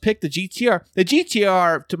 let's pick the GTR. The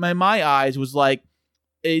GTR, to my eyes, was like,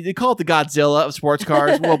 they call it the Godzilla of sports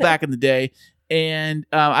cars, well, back in the day. And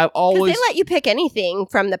I've always... Because they let you pick anything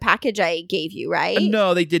from the package I gave you, right?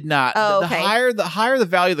 No, they did not. Oh, the higher the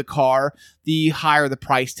value of the car, the higher the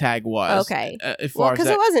price tag was. Okay. Well, because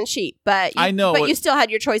it wasn't cheap, but I know, but you still had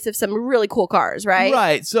your choice of some really cool cars, right?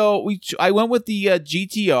 Right. So I went with the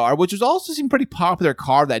GTR, which was also seemed pretty popular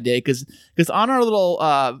car that day, because on our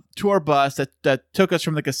little tour bus that took us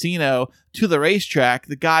from the casino to the racetrack,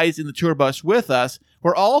 the guys in the tour bus with us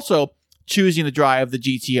were also choosing to drive the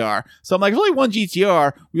GTR. So I'm like, there's only one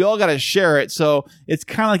GTR. We all got to share it. So it's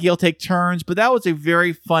kind of like you'll take turns. But that was a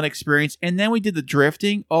very fun experience. And then we did the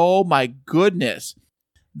drifting. Oh, my goodness.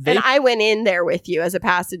 And I went in there with you as a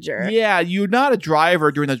passenger. Yeah, you're not a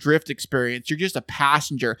driver during the drift experience. You're just a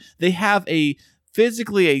passenger. They have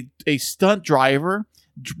physically a stunt driver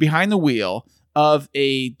behind the wheel of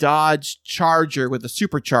a Dodge Charger with a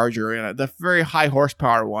supercharger in it, the very high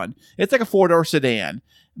horsepower one. It's like a 4-door sedan,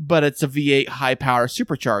 but it's a V8 high power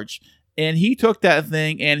supercharged. And he took that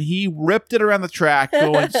thing and he ripped it around the track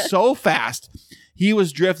going so fast. He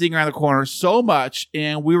was drifting around the corner so much,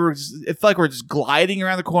 and it felt like we were just gliding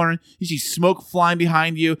around the corner. You see smoke flying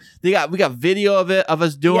behind you. We got video of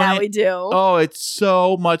us doing it. Yeah, we do. Oh, it's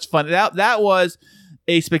so much fun. That was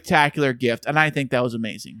a spectacular gift, and I think that was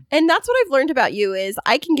amazing. And that's what I've learned about you is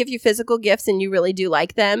I can give you physical gifts and you really do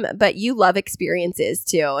like them, but you love experiences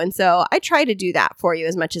too. And so I try to do that for you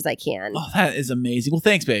as much as I can. Oh, that is amazing. Well,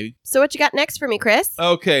 thanks, baby. So what you got next for me, Chris?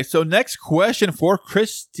 Okay, so next question for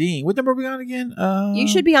Christine. What number are we on again? You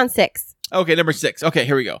should be on 6. Okay, number 6. Okay,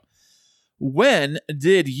 here we go. When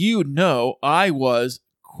did you know I was,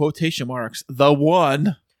 quotation marks, the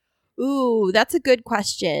one? Ooh, that's a good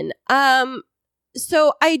question.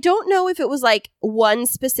 So I don't know if it was like one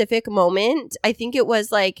specific moment. I think it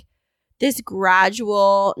was like this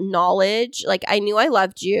gradual knowledge. Like I knew I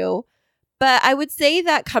loved you, but I would say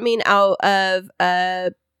that coming out of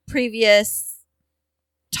a previous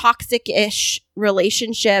toxic-ish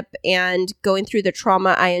relationship and going through the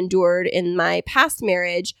trauma I endured in my past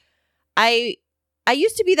marriage, I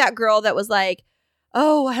used to be that girl that was like,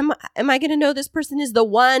 oh, am I going to know this person is the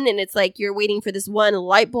one? And it's like you're waiting for this one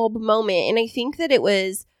light bulb moment. And I think that it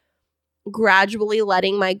was gradually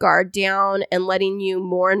letting my guard down and letting you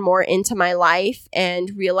more and more into my life and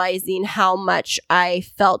realizing how much I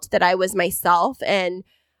felt that I was myself. And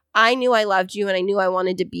I knew I loved you and I knew I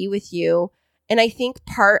wanted to be with you. And I think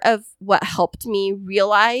part of what helped me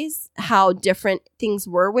realize how different things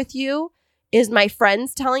were with you is my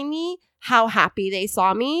friends telling me how happy they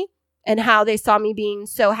saw me. And how they saw me being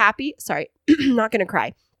so happy. Sorry, I'm not going to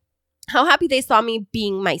cry. How happy they saw me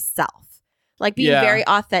being myself. Like being very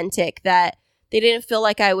authentic. That they didn't feel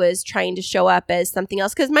like I was trying to show up as something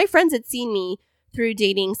else. Because my friends had seen me through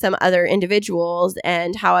dating some other individuals.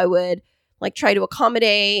 And how I would like try to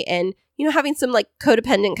accommodate. And, you know, having some like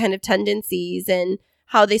codependent kind of tendencies. And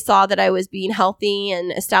how they saw that I was being healthy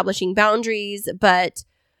and establishing boundaries. But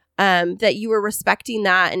that you were respecting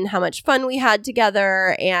that and how much fun we had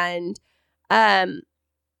together. And I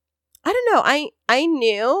don't know. I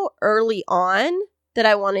knew early on that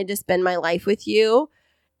I wanted to spend my life with you.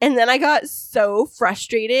 And then I got so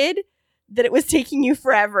frustrated that it was taking you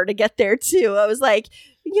forever to get there too. I was like,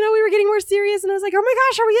 you know, we were getting more serious and I was like, oh my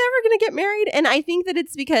gosh, are we ever going to get married? And I think that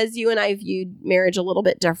it's because you and I viewed marriage a little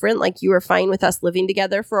bit different. Like you were fine with us living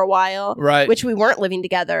together for a while, right? Which we weren't living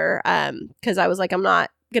together because I was like, I'm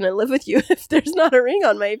not going to live with you if there's not a ring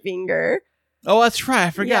on my finger. Oh, that's right.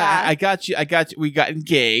 I forgot. Yeah. I got you. We got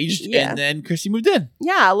engaged and then Chrissy moved in.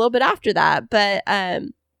 Yeah, a little bit after that. But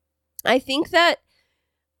I think that,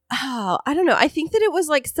 I don't know. I think that it was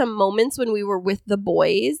like some moments when we were with the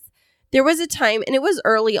boys. There was a time, and it was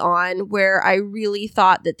early on, where I really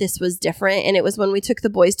thought that this was different. And it was when we took the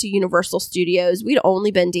boys to Universal Studios. We'd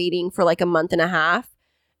only been dating for like a month and a half.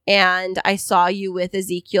 And I saw you with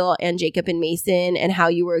Ezekiel and Jacob and Mason and how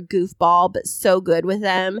you were a goofball, but so good with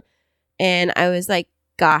them. And I was like,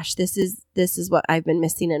 gosh, this is what I've been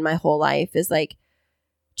missing in my whole life is like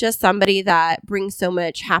just somebody that brings so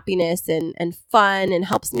much happiness and fun and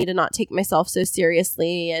helps me to not take myself so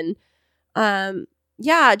seriously. And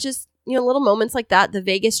just, little moments like that. The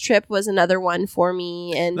Vegas trip was another one for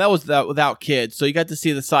me. And that was without kids. So you got to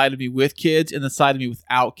see the side of me with kids and the side of me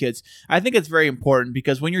without kids. I think it's very important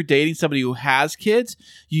because when you're dating somebody who has kids,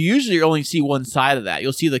 you usually only see one side of that.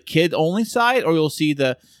 You'll see the kid only side, or you'll see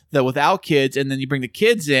the without kids, and then you bring the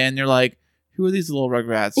kids in. They're like, who are these little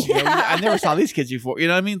rugrats? I never saw these kids before. You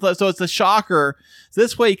know what I mean? So it's a shocker. So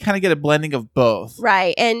this way you kind of get a blending of both.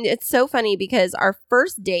 Right. And it's so funny because our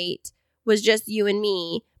first date was just you and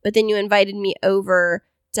me, but then you invited me over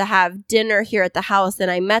to have dinner here at the house,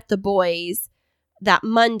 and I met the boys that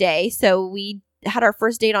Monday. So we had our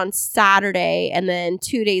first date on Saturday, and then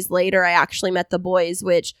 2 days later, I actually met the boys,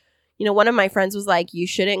 which, one of my friends was like, you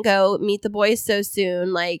shouldn't go meet the boys so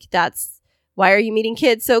soon. Like, why are you meeting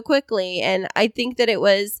kids so quickly? And I think that it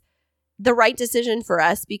was the right decision for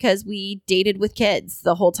us because we dated with kids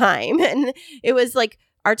the whole time. And it was like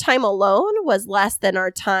our time alone was less than our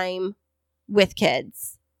time with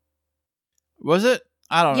kids. Was it?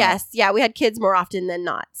 I don't know. Yes. Yeah. We had kids more often than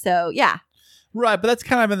not. So, yeah. Right. But that's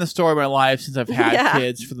kind of been the story of my life since I've had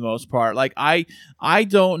kids for the most part. Like, I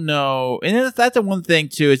don't know. And that's the one thing,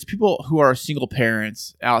 too, is people who are single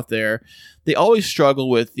parents out there, they always struggle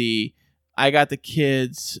with I got the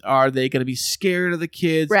kids. Are they going to be scared of the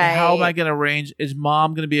kids? Right. How am I going to arrange? Is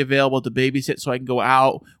mom going to be available to babysit so I can go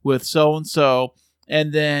out with so-and-so?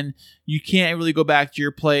 And then you can't really go back to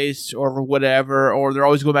your place or whatever, or they're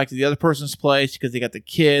always going back to the other person's place because they got the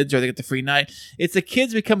kids or they get the free night. It's the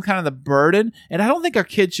kids become kind of the burden. And I don't think our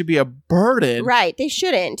kids should be a burden. Right. They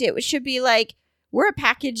shouldn't. It should be like, we're a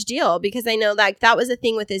package deal, because I know like that was the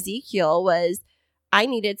thing with Ezekiel was I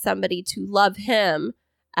needed somebody to love him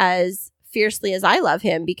as fiercely as I love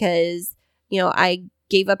him because, I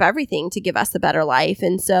gave up everything to give us a better life.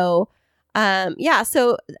 And so,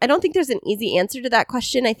 so I don't think there's an easy answer to that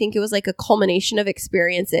question. I think it was like a culmination of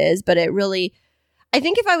experiences, but it really, I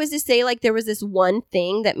think if I was to say like there was this one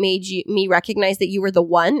thing that made me recognize that you were the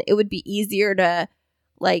one, it would be easier to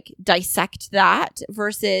like dissect that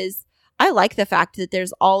versus I like the fact that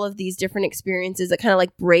there's all of these different experiences that kind of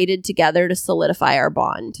like braided together to solidify our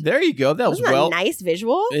bond. There you go. That was a nice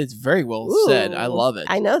visual. It's very well said. I love it.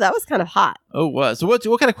 I know, that was kind of hot. Oh, it was. So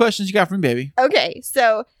what kind of questions you got for me, baby? Okay,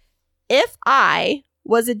 so if I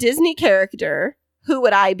was a Disney character, who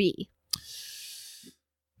would I be?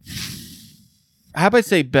 How about I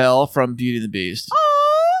say Belle from Beauty and the Beast?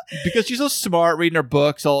 Oh, Because she's so smart, reading her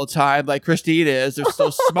books all the time, like Christine is. They're so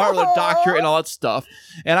smart with her doctorate and all that stuff.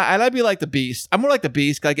 And I'd be like the Beast. I'm more like the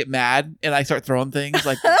Beast because I get mad and I start throwing things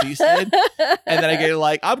like the Beast did. And then I get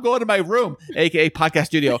like, I'm going to my room, aka podcast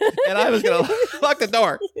studio, and I was going to lock the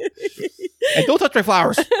door. And don't touch my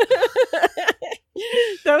flowers.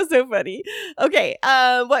 That was so funny. Okay,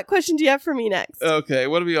 what question do you have for me next? Okay,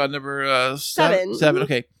 what are we on? Number 7? 7,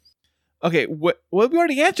 okay. Okay, we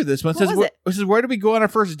already answered this one. It says, where do we go on our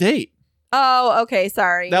first date? Oh, okay,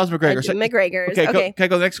 sorry. That was McGregor. McGregor's. Okay, okay. Can I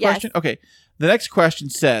go to the next question? Okay, the next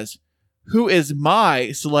question says, who is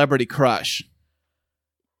my celebrity crush?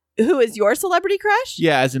 Who is your celebrity crush?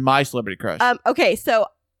 Yeah, as in my celebrity crush. Okay, so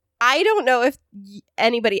I don't know if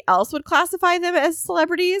anybody else would classify them as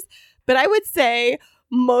celebrities, but I would say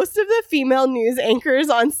most of the female news anchors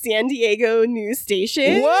on San Diego news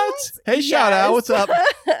stations. What? Hey, shout out. What's up?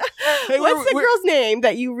 Hey, what's the girl's name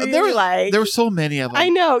that you really like? There were so many of them. I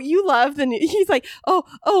know. You love the news. He's like, oh,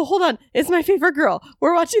 hold on. It's my favorite girl.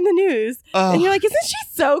 We're watching the news. And you're like, isn't she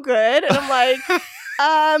so good? And I'm like,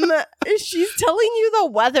 she's telling you the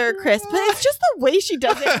weather, Chris, but it's just the way she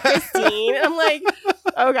does it, Christine. And I'm like,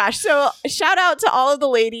 oh gosh. So shout out to all of the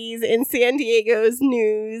ladies in San Diego's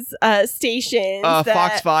news stations.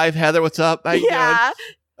 Fox 5, Heather, what's up? How you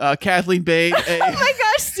doing? Kathleen Bate. Oh my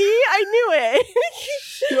gosh, see? I knew it.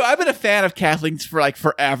 I've been a fan of Kathleen's for like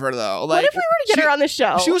forever, though. Like, what if we were to get her on the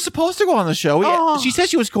show? She was supposed to go on the show. She said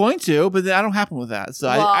she was going to, but then I don't happen with that. So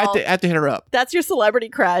I have to hit her up. That's your celebrity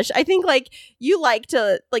crush. I think like you like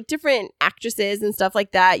to like different actresses and stuff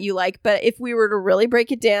like that you like. But if we were to really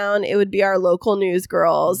break it down, it would be our local news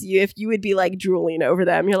girls. If you would be like drooling over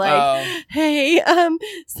them. You're like, hey,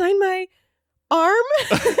 sign my arm,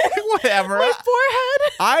 whatever, my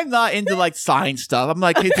forehead. I'm not into like sign stuff. I'm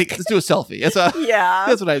like, hey, let's do a selfie. That's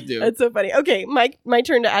what I do. That's so funny. Okay, my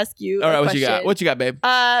turn to ask you. All right, what you got? What you got, babe?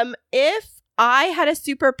 If I had a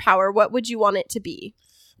superpower, what would you want it to be?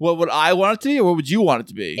 What would I want it to be, or what would you want it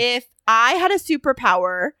to be? If I had a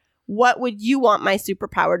superpower, what would you want my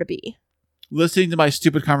superpower to be? Listening to my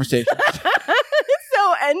stupid conversation.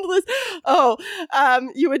 endless.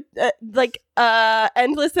 You would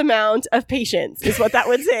endless amount of patience is what that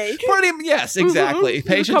would say. Yes, exactly.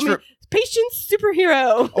 Patience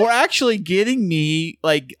superhero. Or actually getting me,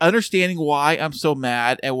 like, understanding why I'm so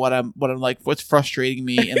mad and what I'm like, what's frustrating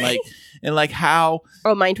me, and like how.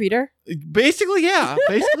 Oh, mind reader. Basically, yeah.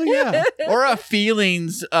 Or a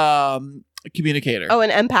feelings communicator. Oh, an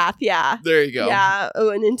empath. Yeah. There you go. Yeah. Oh,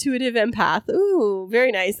 an intuitive empath. Ooh,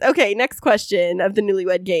 very nice. Okay, next question of the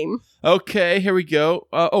Newlywed Game. Okay, here we go.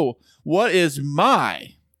 What is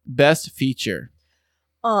my best feature?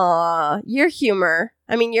 Your humor.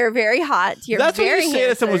 I mean, you're very hot. That's very what you say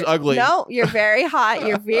that someone's ugly. No, you're very hot.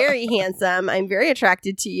 You're very handsome. I'm very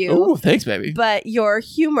attracted to you. Oh, thanks, baby. But your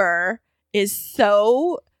humor is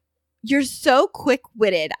you're so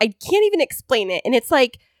quick-witted. I can't even explain it. And it's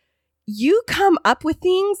like, you come up with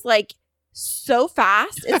things like so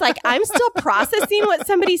fast. It's like, I'm still processing what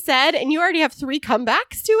somebody said, and you already have 3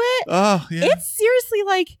 comebacks to it. Oh, yeah. It's seriously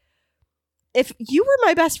like, if you were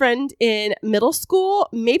my best friend in middle school,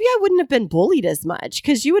 maybe I wouldn't have been bullied as much,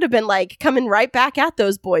 because you would have been like coming right back at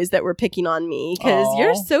those boys that were picking on me, because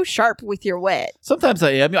you're so sharp with your wit. Sometimes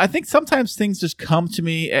I am. I think sometimes things just come to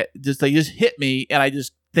me, they just hit me, and I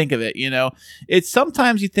just think of it. It's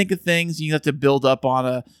sometimes you think of things and you have to build up on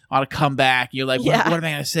a comeback. You're like, what am I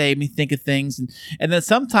going to say? Me think of things, and then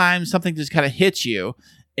sometimes something just kind of hits you.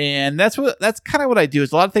 And that's kind of what I do.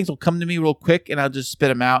 Is a lot of things will come to me real quick, and I'll just spit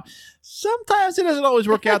them out. Sometimes it doesn't always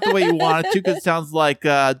work out the way you want it to, because it sounds like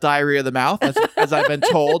diarrhea of the mouth, as I've been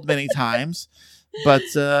told many times. But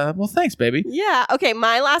well, thanks, baby. Yeah. Okay.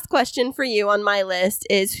 My last question for you on my list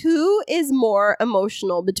is: who is more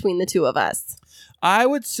emotional between the two of us? I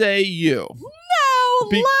would say you. No,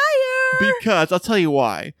 liar. Because I'll tell you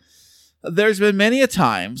why. There's been many a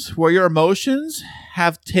times where your emotions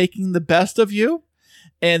have taken the best of you,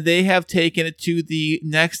 and they have taken it to the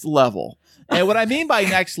next level. And what I mean by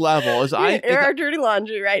next level is air our dirty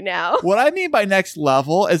laundry right now. What I mean by next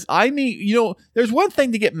level is there's one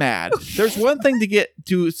thing to get mad. There's one thing to get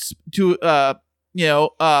to you're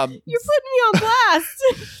putting me on blast.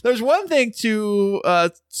 There's one thing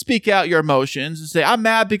to speak out your emotions and say, I'm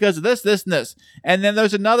mad because of this, this, and this. And then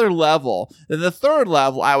there's another level. And the third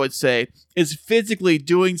level, I would say, is physically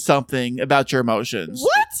doing something about your emotions.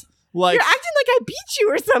 What? Like, you're acting like I beat you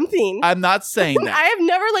or something. I'm not saying that. I have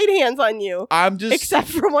never laid hands on you. Except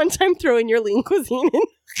for one time throwing your lean cuisine in.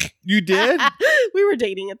 You did? We were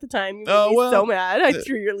dating at the time. You made me so mad. I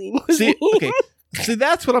threw your lean cuisine. See,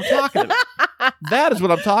 that's what I'm talking about. That is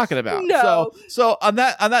what I'm talking about. No. So on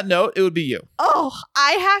that note, it would be you. Oh,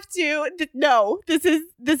 I have to. No, this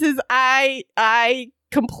is I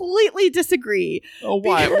completely disagree. Oh,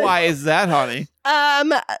 why? Why is that, honey?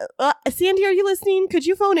 Sandy, are you listening? Could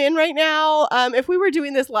you phone in right now? If we were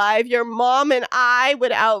doing this live, your mom and I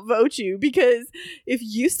would outvote you, because if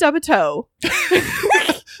you stub a toe,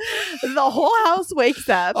 the whole house wakes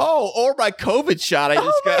up. Oh, or my COVID shot I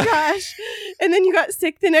just got. Oh my gosh. And then you got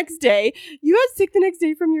sick the next day. You got sick the next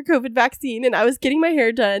day from your COVID vaccine, and I was getting my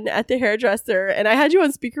hair done at the hairdresser, and I had you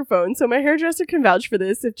on speakerphone, so my hairdresser can vouch for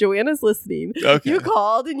this if Joanna's listening. Okay. You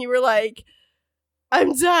called and you were like,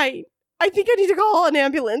 I'm dying. I think I need to call an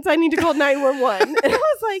ambulance. I need to call 911. And I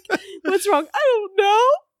was like, what's wrong? I don't know.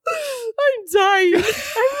 I'm dying. I'm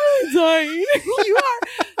really dying. You are.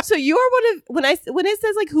 So you are one of, when it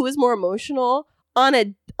says like who is more emotional on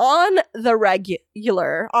the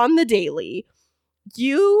regular, on the daily,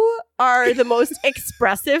 you are the most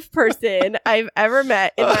expressive person I've ever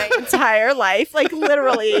met in my entire life. Like,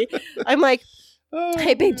 literally, I'm like,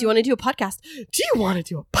 hey, babe, do you want to do a podcast? Do you want to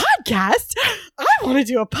do a podcast? I want to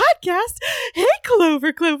do a podcast. Hey,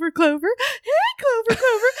 Clover, Clover, Clover. Hey, Clover,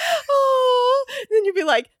 Clover. Oh. Then you'd be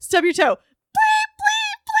like, stub your toe. Bleep,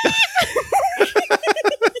 bleep, bleep.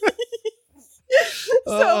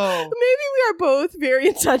 So maybe we are both very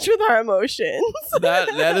in touch with our emotions.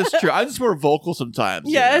 That is true. I'm just more vocal sometimes.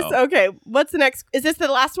 Yes. Okay. What's the next? Is this the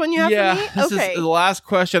last one you have for me? This is the last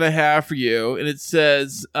question I have for you. And it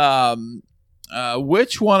says,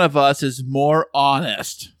 which one of us is more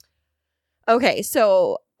honest? Okay.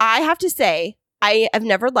 So I have to say, I have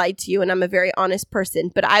never lied to you, and I'm a very honest person.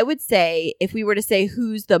 But I would say, if we were to say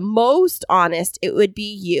who's the most honest, it would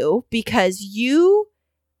be you, because you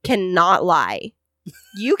cannot lie.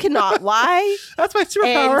 You cannot lie. That's my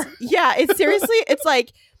superpower. Yeah, it's seriously, it's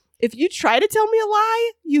like, if you try to tell me a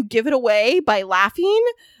lie, you give it away by laughing.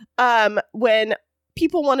 When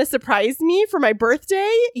people want to surprise me for my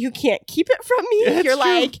birthday, you can't keep it from me. It's You're true.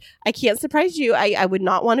 like, I can't surprise you. I would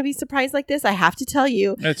not want to be surprised like this. I have to tell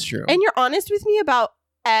you. That's true. And you're honest with me about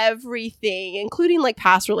everything, including like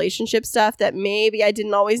past relationship stuff that maybe I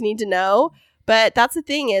didn't always need to know. But that's the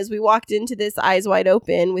thing is we walked into this eyes wide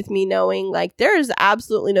open with me knowing like there's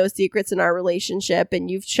absolutely no secrets in our relationship. And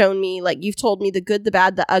you've shown me like you've told me the good, the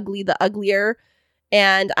bad, the ugly, the uglier,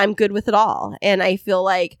 and I'm good with it all. And I feel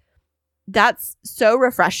like that's so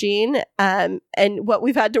refreshing. And what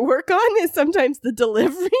we've had to work on is sometimes the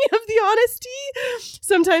delivery of the honesty.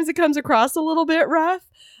 Sometimes it comes across a little bit rough.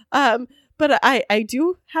 But I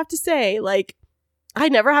do have to say, like, I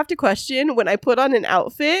never have to question when I put on an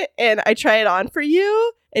outfit and I try it on for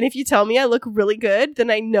you. And if you tell me I look really good, then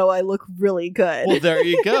I know I look really good. Well, there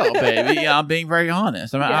you go, baby. Yeah, I'm being very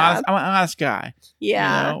honest. I'm an honest guy.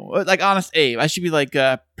 Yeah. You know? Like Honest Abe. I should be like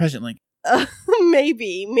President Lincoln.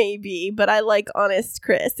 Maybe. But I like Honest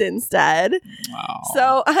Chris instead. Wow.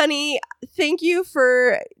 So, honey, thank you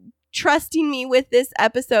for trusting me with this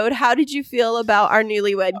episode. How did you feel about our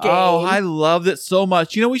Newlywed Game? Oh, I loved it so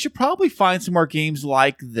much. You know, we should probably find some more games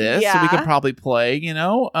like this that we could probably play, you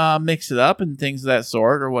know, mix it up and things of that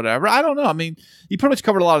sort or whatever. I don't know. I mean, you pretty much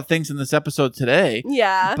covered a lot of things in this episode today.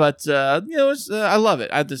 Yeah. But, you know, I love it.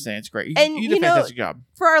 I have to say, it's great. You did a fantastic job.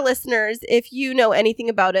 For our listeners, if you know anything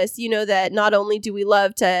about us, you know that not only do we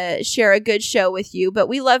love to share a good show with you, but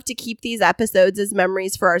we love to keep these episodes as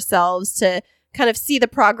memories for ourselves to kind of see the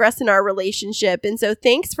progress in our relationship. And so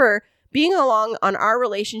thanks for being along on our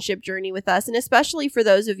relationship journey with us. And especially for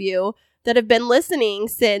those of you that have been listening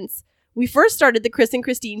since we first started the Chris and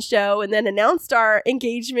Christine show and then announced our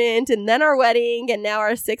engagement and then our wedding. And now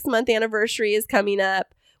our 6-month anniversary is coming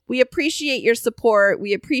up. We appreciate your support.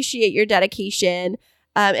 We appreciate your dedication.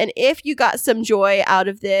 And if you got some joy out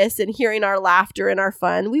of this and hearing our laughter and our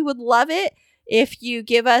fun, we would love it if you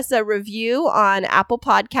give us a review on Apple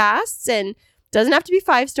Podcasts. And doesn't have to be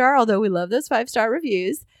 5-star, although we love those 5-star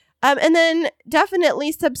reviews. And then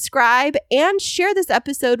definitely subscribe and share this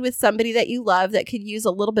episode with somebody that you love that could use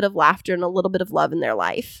a little bit of laughter and a little bit of love in their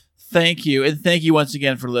life. Thank you. And thank you once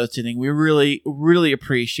again for listening. We really, really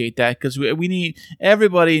appreciate that because we need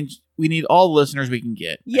everybody. We need all the listeners we can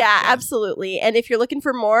get. Yeah, absolutely. And if you're looking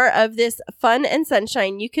for more of this fun and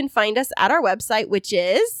sunshine, you can find us at our website, which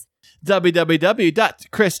is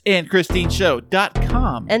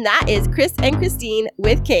www.chrisandchristineshow.com. And that is Chris and Christine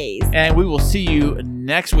with K's. And we will see you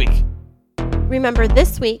next week. Remember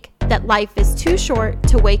this week that life is too short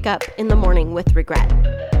to wake up in the morning with regret.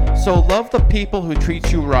 So love the people who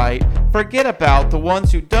treat you right, forget about the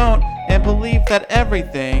ones who don't, and believe that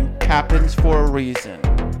everything happens for a reason.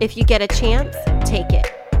 If you get a chance, take it.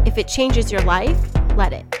 If it changes your life,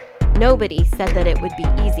 let it. Nobody said that it would be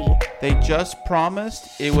easy. They just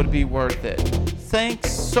promised it would be worth it. Thanks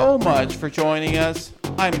so much for joining us.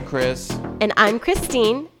 I'm Chris. And I'm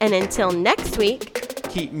Christine. And until next week,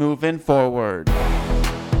 keep moving forward.